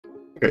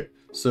Okay,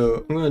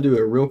 so I'm going to do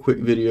a real quick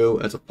video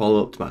as a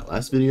follow-up to my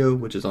last video,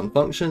 which is on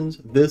functions.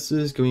 This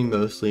is going to be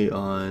mostly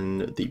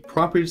on the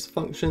properties of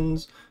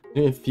functions.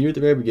 Doing a few at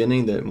the very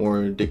beginning that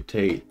more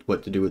dictate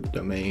what to do with the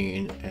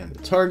domain and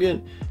the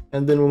target,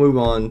 and then we'll move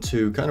on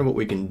to kind of what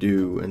we can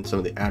do and some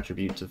of the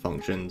attributes of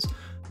functions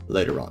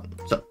later on.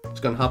 So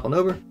just going to hop on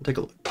over and take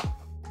a look.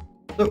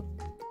 So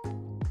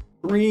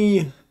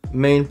three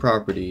main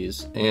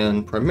properties,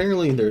 and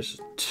primarily there's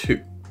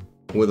two,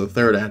 with a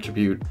third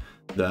attribute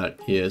that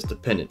is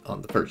dependent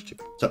on the first two.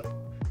 So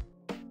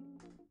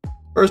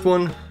first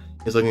one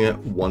is looking at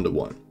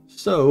one-to-one.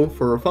 So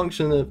for a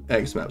function of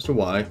x maps to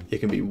y, it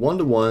can be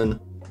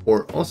one-to-one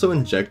or also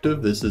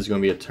injective. This is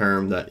going to be a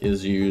term that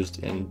is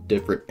used in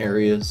different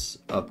areas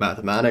of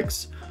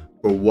mathematics.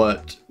 For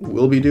what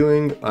we'll be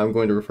doing, I'm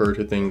going to refer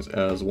to things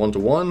as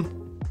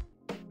one-to-one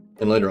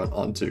and later on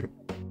onto.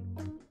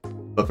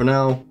 But for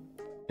now,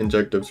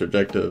 injective,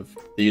 surjective,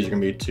 these are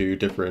going to be two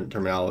different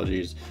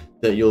terminologies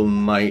that you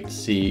might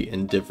see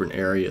in different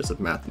areas of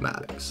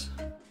mathematics.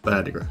 But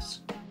I digress.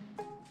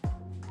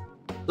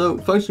 So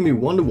function can be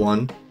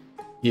one-to-one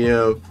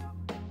if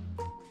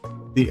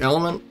the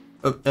element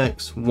of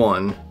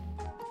x1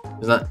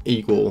 is not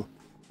equal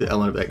to the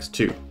element of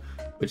x2,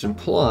 which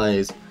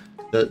implies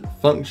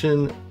that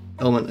function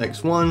element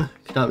x1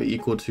 cannot be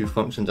equal to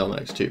function's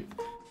element x2.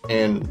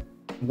 And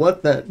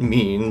what that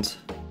means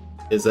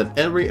is that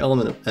every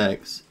element of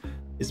x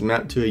is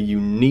mapped to a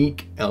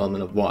unique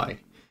element of y.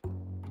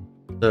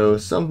 So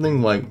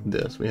something like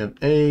this. We have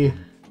a,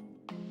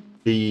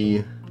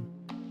 b,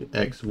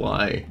 x,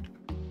 y,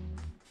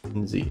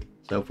 and z.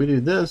 So if we do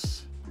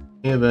this,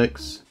 a of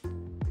x,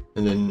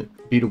 and then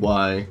b to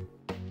y,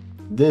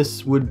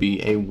 this would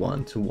be a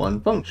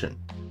one-to-one function,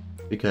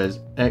 because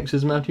x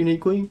is mapped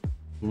uniquely,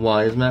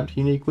 y is mapped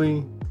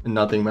uniquely, and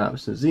nothing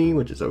maps to z,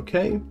 which is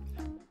okay.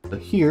 So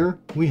here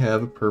we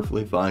have a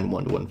perfectly fine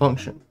one-to-one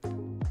function.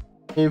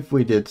 If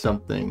we did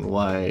something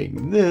like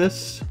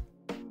this,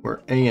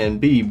 where a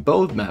and b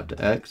both map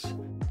to x,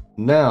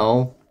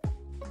 now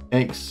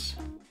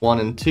x1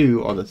 and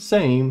 2 are the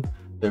same,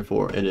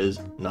 therefore it is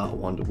not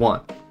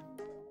one-to-one.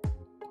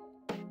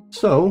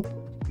 So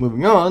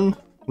moving on,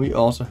 we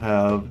also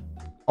have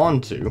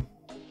onto.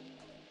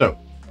 So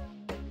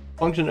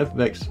function f of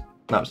x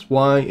maps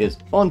y is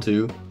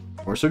onto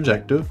or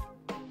surjective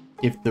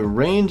if the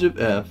range of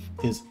f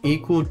is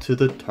equal to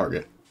the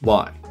target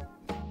y.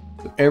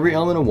 So every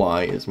element of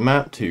y is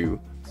mapped to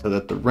so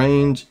that the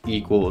range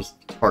equals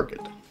the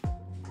target.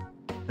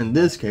 In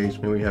this case,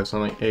 maybe we have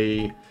something like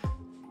a,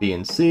 b,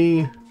 and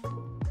c,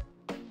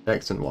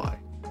 x and y.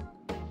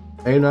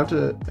 A maps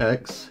to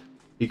x,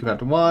 b can map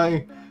to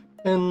y,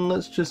 and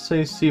let's just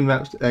say c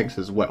maps to x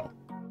as well.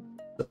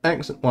 So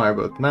x and y are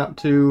both mapped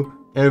to,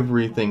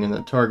 everything in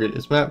the target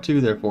is mapped to,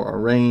 therefore our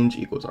range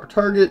equals our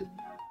target.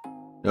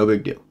 No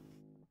big deal.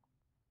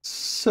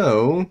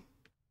 So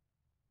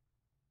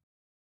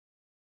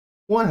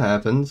what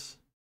happens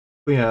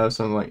if we have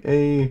something like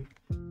a,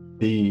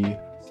 b,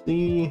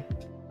 c,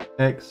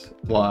 x,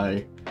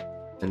 y,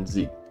 and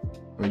z?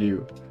 We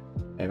do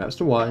a maps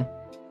to y,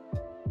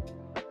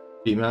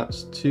 b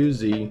maps to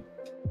z,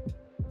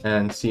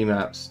 and c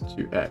maps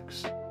to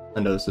x. I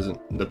know this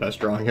isn't the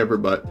best drawing ever,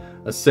 but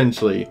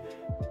essentially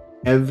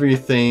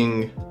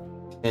everything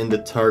in the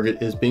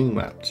target is being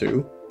mapped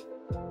to,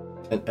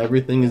 and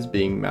everything is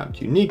being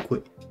mapped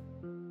uniquely.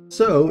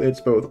 So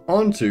it's both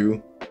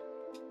onto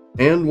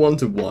and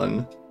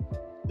one-to-one.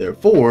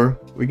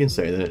 Therefore, we can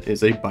say that it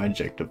is a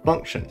bijective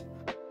function,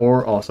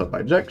 or also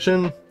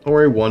bijection,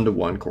 or a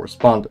one-to-one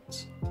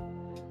correspondence.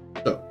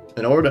 So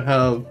in order to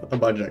have a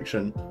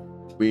bijection,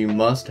 we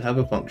must have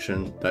a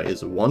function that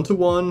is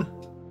one-to-one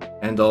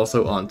and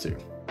also onto.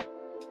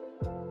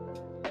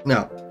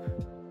 Now,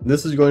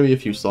 this is going to be a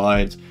few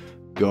slides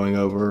going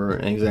over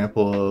an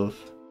example of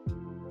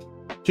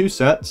two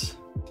sets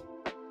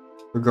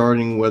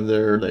regarding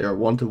whether they are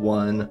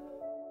one-to-one,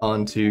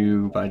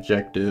 onto,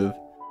 bijective,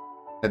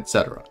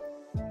 etc.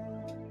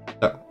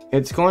 So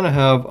it's going to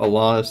have a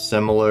lot of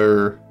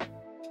similar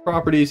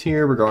properties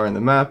here regarding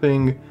the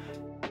mapping.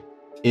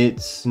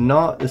 It's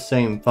not the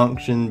same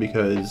function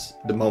because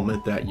the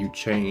moment that you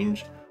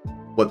change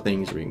what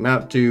things are being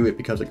mapped to, it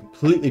becomes a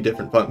completely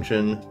different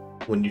function.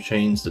 When you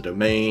change the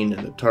domain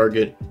and the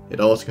target, it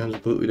also becomes a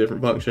completely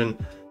different function.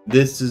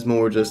 This is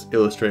more just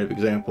illustrative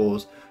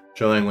examples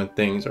showing when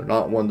things are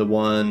not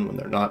one-to-one, when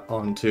they're not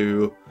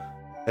onto,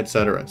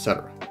 etc.,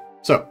 etc.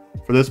 So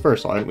for this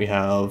first slide, we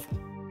have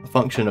a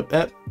function of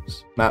x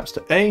maps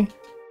to a,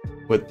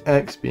 with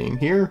x being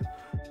here,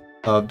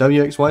 of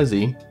w, x, y,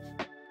 z,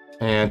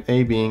 and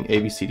a being a,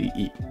 b, c, d,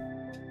 e.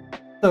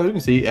 So you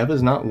can see f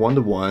is not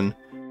one-to-one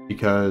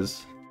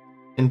because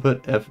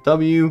input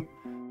fw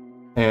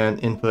and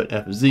input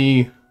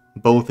fz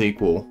both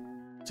equal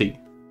c.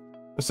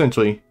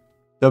 Essentially,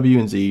 w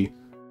and z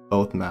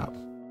both map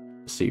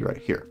to c right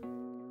here.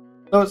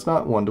 So it's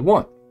not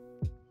one-to-one.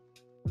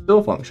 Still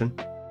a function,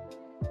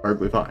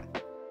 perfectly fine.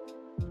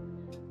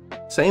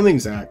 Same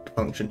exact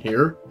function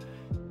here.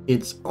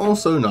 It's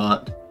also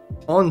not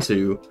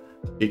onto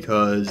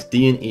because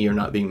D and E are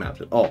not being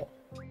mapped at all.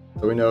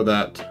 So we know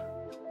that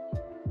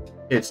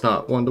it's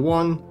not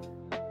one-to-one,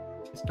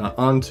 it's not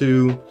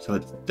onto, so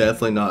it's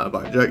definitely not a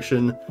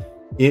bijection.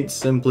 It's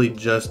simply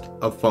just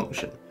a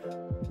function.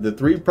 The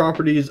three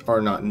properties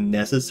are not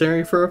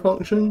necessary for a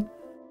function,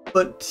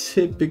 but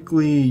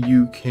typically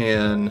you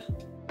can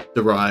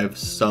derive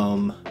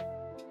some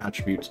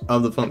attributes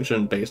of the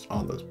function based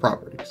on those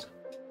properties.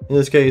 In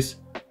this case,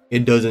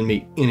 it doesn't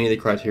meet any of the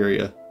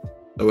criteria,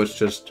 so it's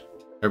just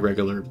a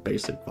regular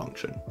basic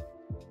function.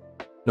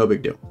 No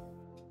big deal.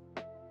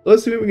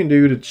 Let's see what we can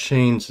do to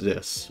change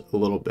this a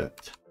little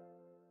bit.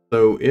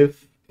 So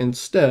if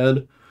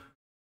instead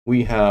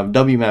we have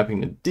W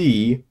mapping to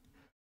D,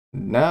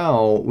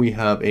 now we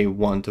have a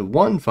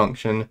one-to-one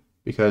function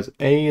because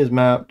A is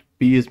mapped,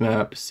 B is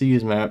mapped, C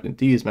is mapped, and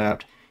D is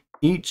mapped,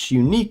 each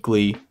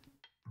uniquely,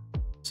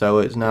 so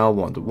it's now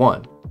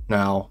one-to-one.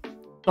 Now,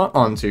 not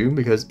onto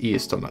because E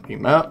is still not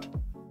being mapped,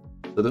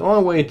 so the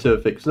only way to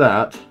fix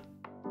that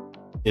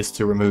is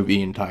to remove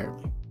E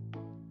entirely.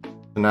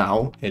 So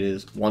now it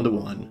is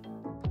one-to-one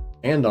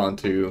and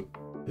onto,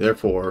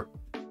 therefore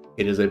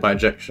it is a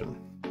bijection.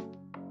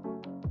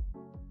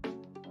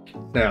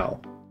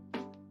 Now,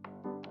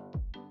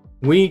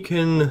 we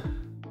can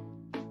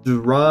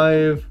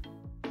derive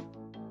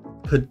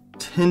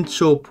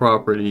potential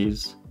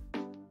properties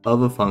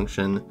of a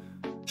function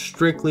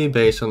strictly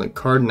based on the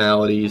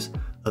cardinalities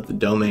of the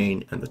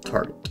domain and the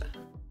target.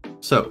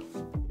 So,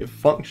 if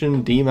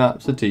function D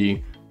maps to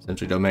T,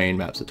 essentially domain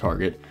maps to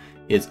target,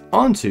 is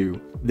onto,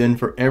 then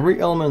for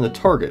every element in the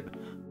target,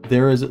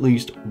 there is at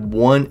least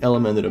one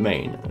element in the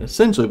domain. And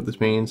essentially what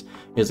this means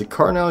is the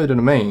cardinality of the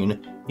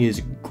domain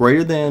is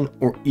greater than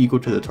or equal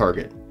to the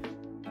target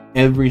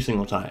every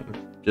single time.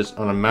 Just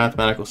on a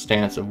mathematical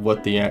stance of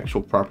what the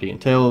actual property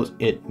entails,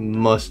 it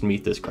must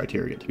meet this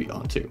criteria to be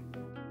onto.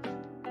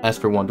 As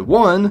for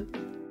one-to-one,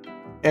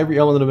 every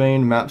element of the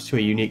domain maps to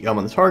a unique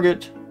element of the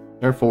target,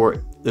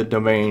 therefore the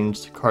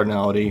domain's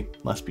cardinality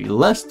must be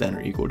less than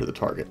or equal to the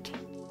target.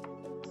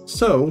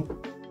 So,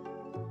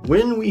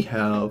 when we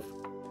have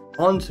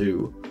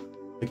onto,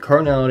 the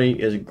cardinality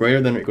is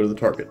greater than or equal to the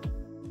target,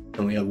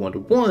 and we have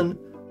one-to-one,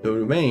 the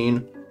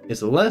domain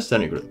is less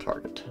than or equal to the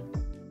target.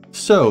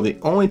 So the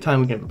only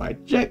time we can have a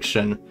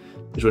bijection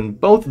is when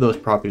both of those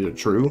properties are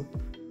true,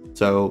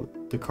 so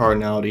the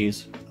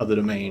cardinalities of the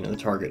domain and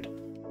the target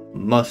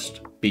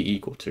must be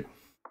equal to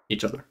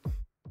each other.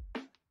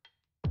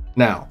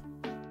 Now,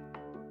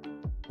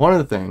 one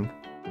other thing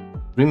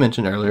we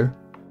mentioned earlier,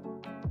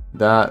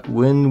 that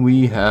when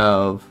we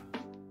have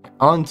an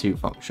onto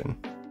function,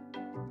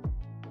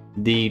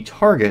 the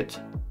target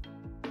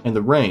and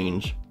the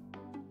range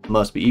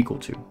must be equal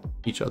to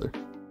each other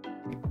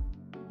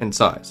in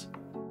size.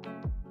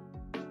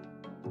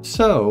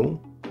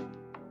 So,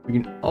 we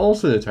can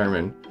also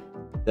determine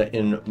that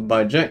in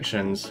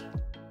bijections,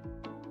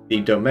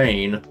 the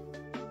domain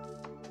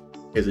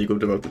is equal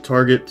to both the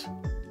target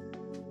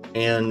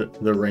and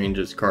the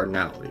range's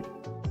cardinality.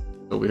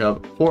 So we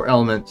have 4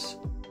 elements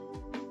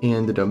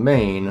in the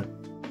domain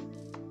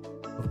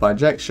of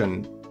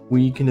bijection.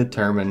 We can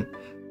determine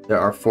there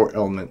are 4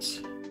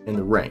 elements in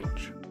the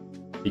range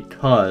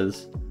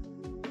because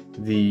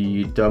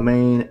the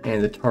domain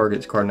and the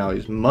target's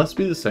cardinalities must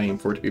be the same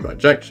for it to be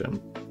bijection,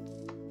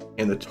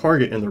 and the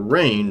target and the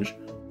range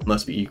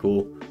must be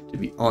equal to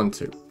be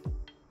onto.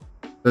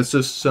 That's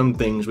just some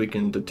things we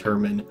can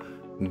determine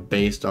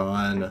based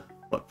on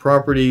what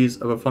properties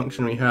of a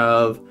function we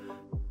have,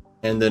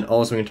 and then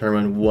also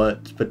determine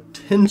what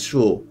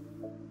potential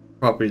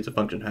properties a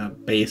function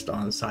have based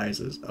on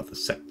sizes of the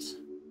sets.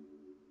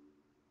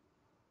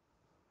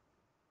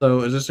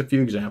 So as just a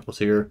few examples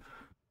here,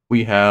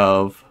 we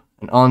have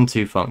an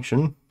onto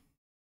function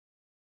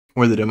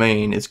where the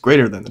domain is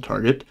greater than the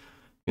target.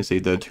 You can see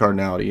the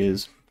cardinality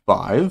is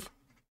 5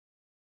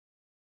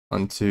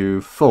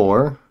 onto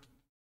 4.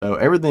 So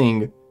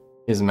everything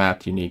is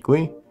mapped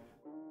uniquely.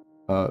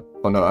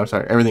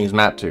 Everything is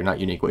mapped to,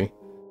 not uniquely.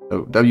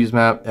 So W is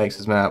mapped, X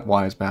is mapped,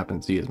 Y is mapped,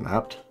 and Z is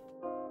mapped.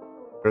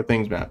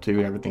 Everything's mapped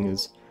to, everything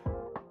is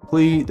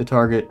complete. The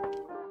target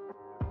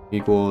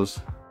equals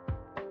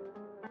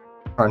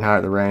cardinality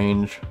of the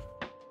range.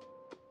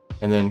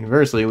 And then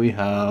conversely, we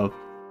have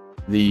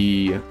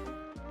the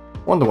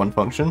one-to-one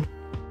function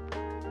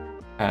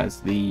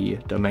as the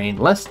domain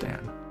less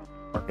than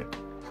target.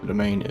 The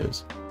domain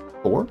is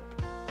 4,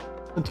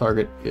 the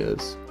target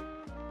is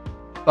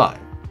 5.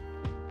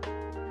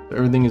 So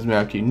everything is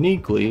mapped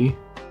uniquely,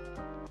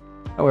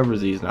 however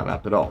Z is not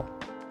mapped at all.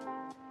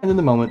 And then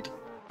the moment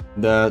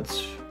that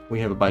we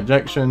have a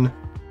bijection,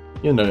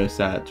 you'll notice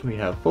that we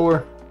have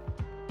 4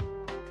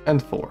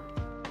 and 4.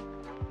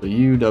 So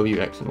U, W,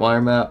 X, and Y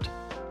are mapped,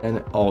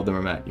 and all of them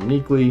are mapped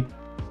uniquely,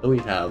 so we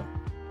have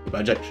a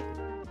bijection.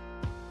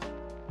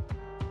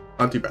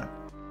 Not too bad.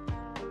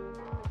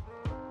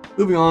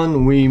 Moving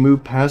on, we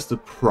move past the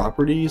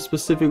properties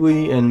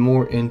specifically and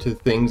more into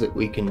things that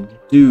we can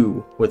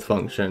do with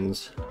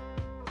functions.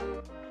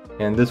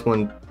 And this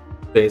one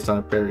based on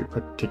a very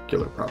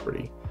particular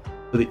property.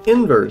 So the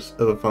inverse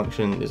of a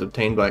function is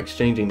obtained by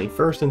exchanging the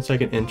first and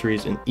second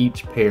entries in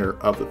each pair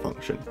of the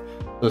function.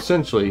 So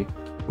essentially,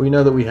 we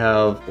know that we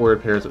have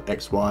ordered pairs of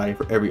xy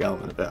for every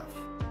element of f.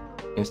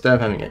 Instead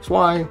of having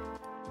xy,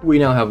 we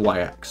now have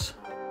yx.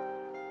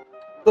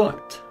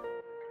 But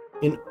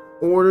in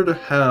order to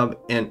have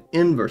an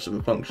inverse of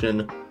a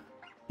function,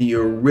 the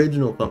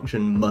original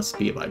function must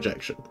be a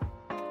bijection.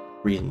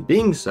 Reason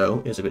being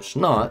so is if it's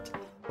not,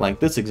 like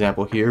this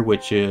example here,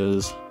 which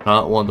is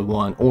not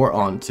one-to-one or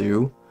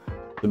onto,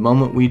 the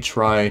moment we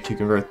try to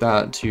convert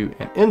that to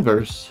an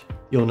inverse,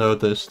 you'll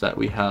notice that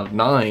we have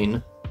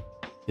 9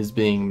 is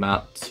being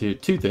mapped to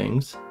two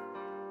things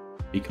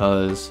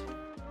because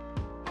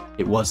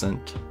it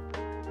wasn't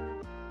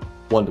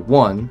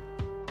one-to-one,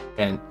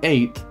 and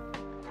 8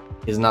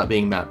 is not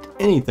being mapped to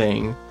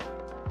anything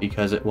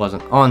because it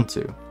wasn't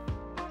onto.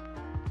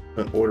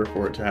 In order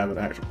for it to have an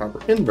actual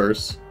proper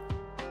inverse,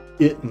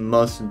 it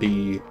must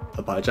be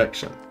a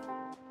bijection.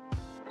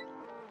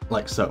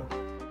 Like so.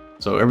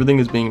 So everything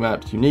is being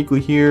mapped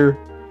uniquely here,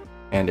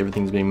 and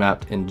everything is being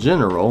mapped in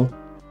general.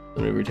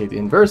 So when we take the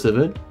inverse of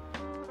it,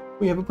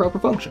 we have a proper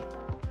function.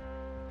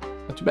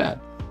 Not too bad.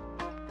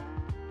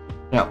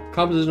 Now,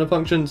 composition of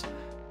functions.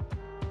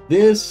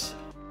 This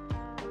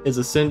is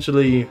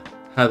essentially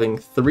having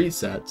 3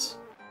 sets.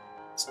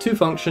 It's 2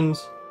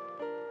 functions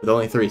with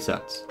only 3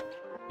 sets.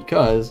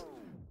 Because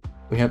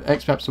we have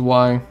x maps to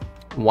y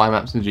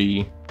maps to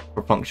g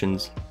for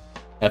functions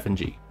f and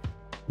g.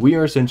 We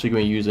are essentially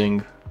going to be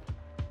using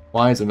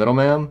y as a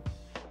middleman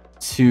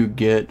to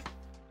get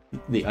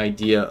the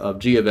idea of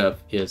g of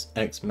f is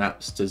x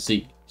maps to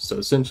z. So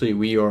essentially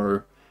we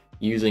are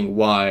using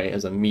y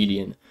as a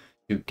median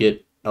to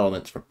get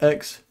elements from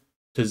x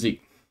to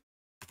z.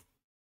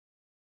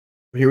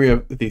 Here we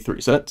have the 3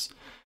 sets.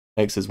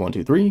 X is 1,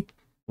 2, 3,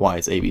 y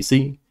is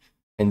ABC,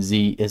 and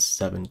z is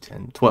 7,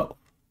 10, 12.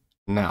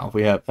 Now, if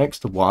we have x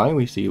to y,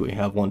 we see we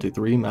have 1, 2,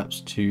 3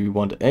 maps to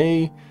 1 to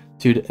A,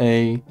 2 to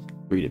A,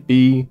 3 to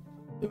B.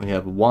 Then we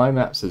have y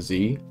maps to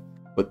z,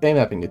 with A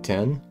mapping to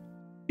 10,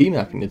 B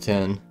mapping to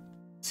 10,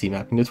 C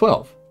mapping to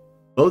 12.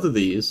 Both of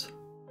these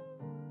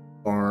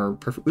are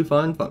perfectly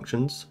fine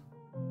functions.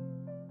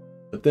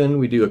 But then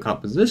we do a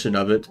composition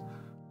of it.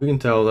 We can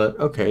tell that,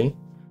 okay,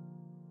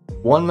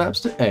 1 maps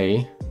to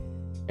A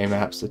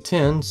maps to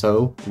 10,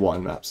 so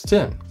 1 maps to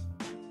 10.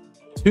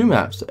 2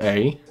 maps to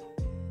A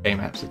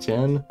maps to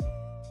 10,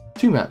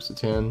 2 maps to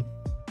 10,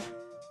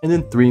 and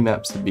then 3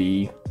 maps to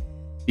B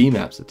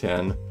maps to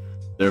 10,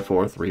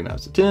 therefore 3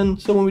 maps to 10.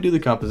 So when we do the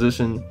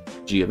composition,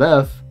 g of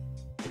f,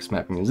 x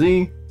mapping to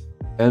z,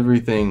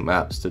 everything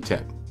maps to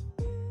 10.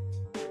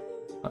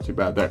 Not too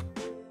bad there.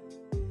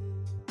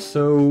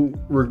 So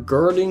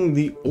regarding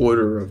the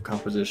order of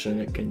composition,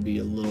 it can be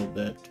a little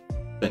bit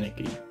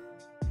finicky.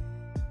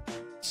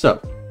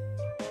 So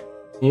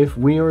if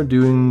we are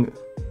doing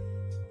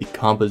the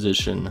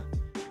composition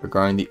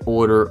regarding the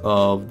order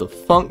of the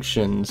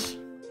functions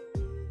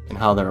and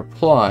how they're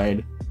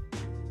applied,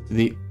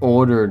 the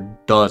order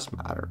does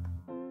matter.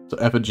 So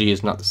f of g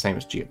is not the same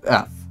as g of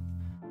f.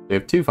 We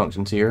have 2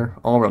 functions here,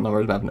 all real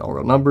numbers mapping to all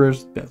real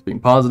numbers, f being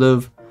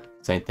positive.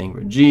 Same thing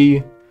for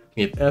g.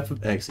 We have f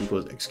of x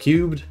equals x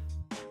cubed,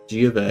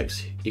 g of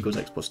x equals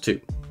x plus 2.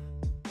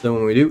 So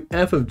when we do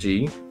f of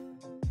g,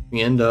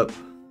 we end up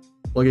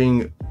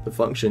plugging the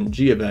function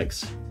g of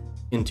x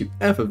into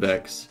f of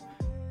x.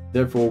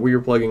 Therefore, we are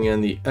plugging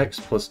in the x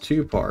plus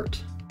 2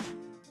 part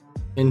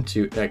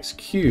into x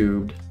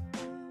cubed,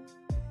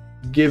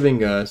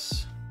 giving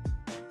us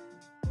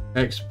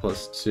x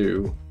plus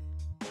 2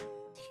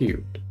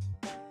 cubed.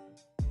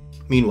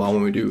 Meanwhile,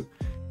 when we do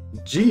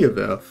g of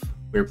f,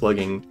 we're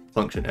plugging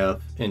function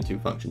f into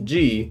function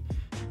g.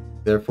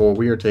 Therefore,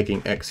 we are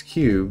taking x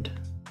cubed,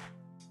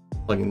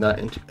 plugging that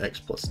into x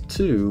plus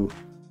 2,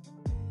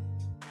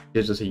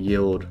 gives us a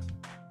yield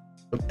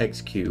of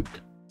x cubed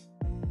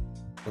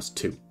plus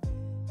 2.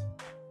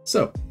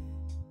 So,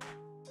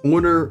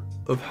 order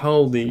of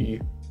how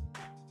the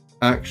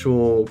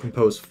actual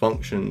composed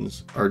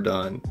functions are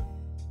done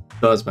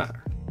does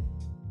matter.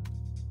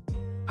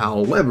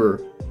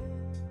 However,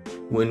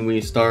 when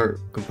we start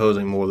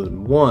composing more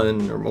than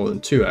 1, or more than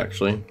 2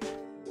 actually,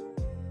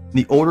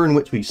 the order in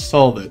which we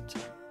solve it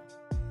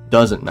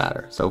doesn't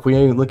matter. So if we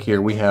look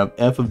here, we have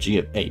f of g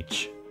of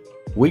h.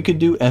 We could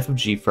do f of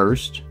g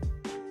first,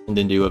 and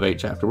then do of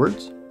h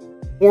afterwards.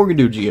 Or we could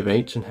do g of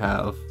h and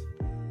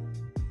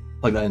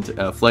plug that into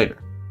f later.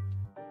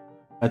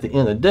 At the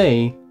end of the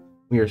day,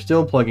 we are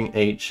still plugging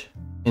h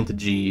into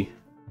g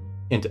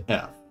into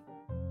f.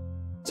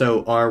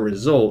 So our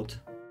result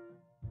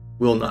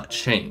will not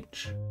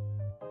change.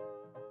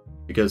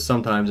 Because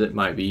sometimes it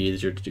might be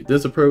easier to do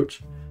this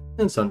approach,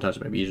 and sometimes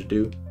it might be easier to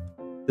do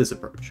this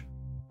approach.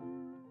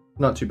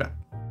 Not too bad.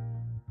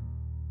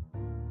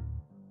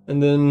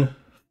 And then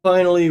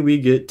finally we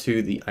get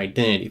to the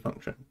identity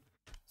function.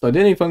 So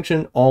identity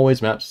function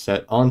always maps a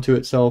set onto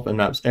itself and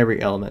maps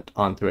every element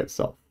onto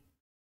itself.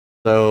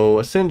 So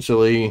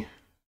essentially,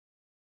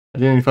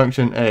 identity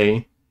function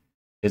A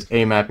is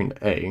A mapping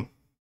to A.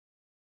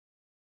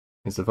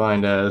 It's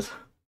defined as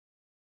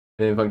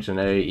then function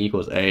A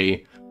equals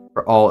A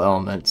for all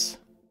elements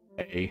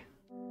A.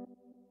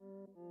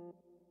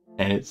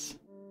 And it's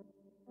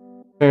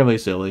fairly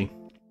silly.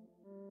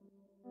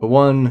 But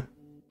one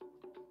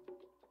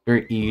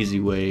very easy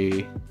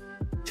way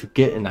to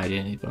get an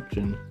identity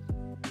function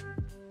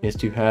is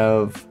to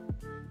have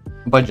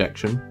a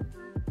bijection.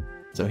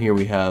 So here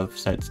we have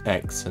sets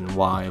x and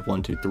y of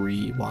 1, 2,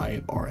 3, y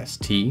of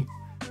RST.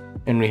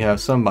 And we have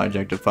some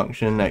bijective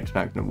function, x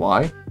mapping to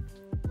y.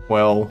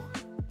 Well,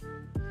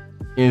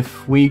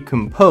 if we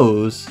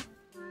compose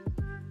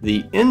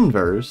the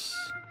inverse,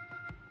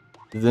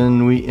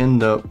 then we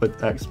end up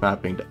with x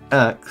mapping to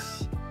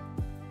x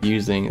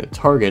using a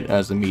target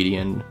as the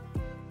median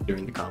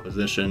during the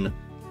composition.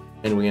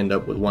 And we end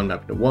up with 1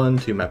 mapping to 1,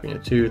 2 mapping to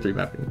 2, 3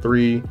 mapping to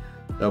 3.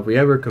 So if we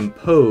ever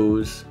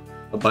compose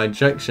a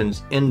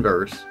bijection's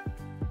inverse,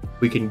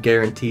 we can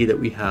guarantee that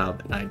we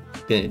have an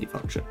identity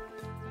function.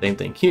 Same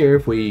thing here,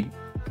 if we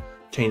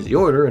change the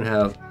order and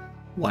have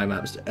y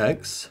maps to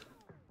x,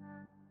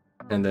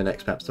 and then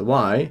x maps to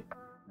y,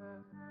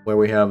 where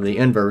we have the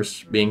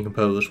inverse being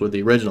composed with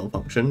the original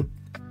function,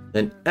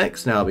 then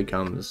x now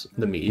becomes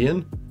the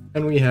median,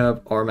 and we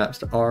have r maps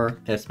to r,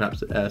 s maps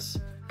to s,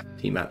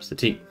 t maps to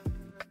t.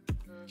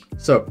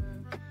 So,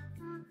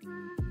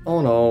 all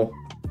in all,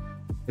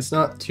 it's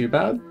not too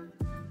bad.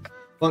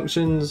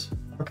 Functions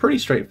are pretty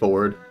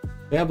straightforward.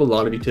 They have a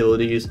lot of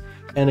utilities,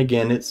 and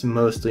again, it's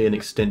mostly an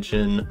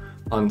extension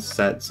on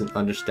sets and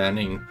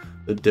understanding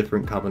the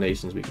different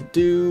combinations we can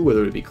do,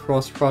 whether it be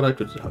cross product,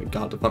 which is how we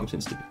got the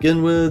functions to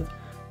begin with,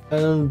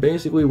 and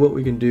basically what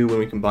we can do when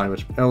we combine a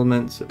bunch of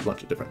elements, a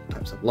bunch of different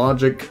types of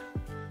logic,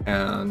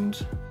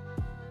 and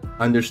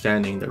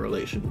understanding the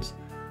relations,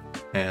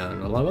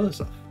 and a lot of other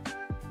stuff.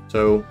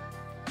 So,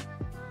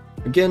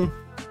 again,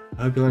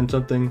 I hope you learned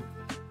something.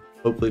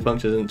 Hopefully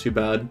functions isn't too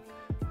bad,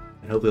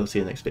 and hopefully I'll see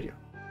you in the next video.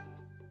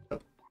 So,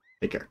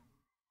 take care.